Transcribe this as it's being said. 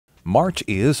March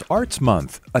is Arts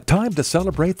Month, a time to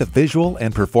celebrate the visual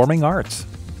and performing arts.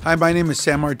 Hi, my name is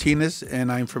Sam Martinez,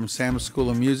 and I'm from Sam's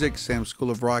School of Music, Sam's School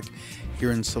of Rock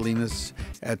here in Salinas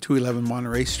at 211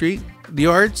 Monterey Street. The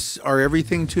arts are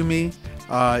everything to me.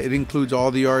 It includes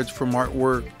all the arts from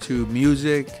artwork to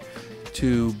music,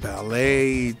 to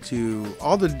ballet, to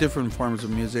all the different forms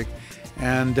of music.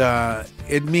 And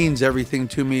it means everything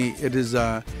to me. It is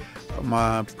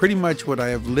pretty much what I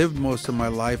have lived most of my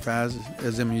life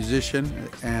as a musician,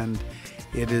 and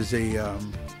it is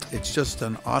it's just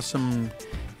an awesome,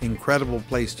 incredible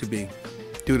place to be,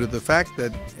 due to the fact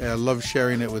that I love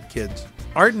sharing it with kids.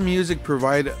 Art and music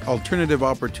provide alternative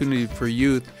opportunities for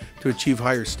youth to achieve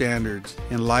higher standards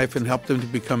in life and help them to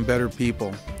become better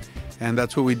people. And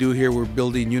that's what we do here. We're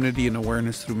building unity and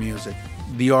awareness through music.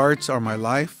 The arts are my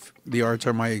life. The arts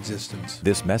are my existence.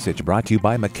 This message brought to you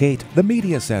by MCAET, the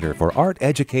Media Center for Art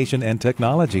Education and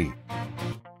Technology.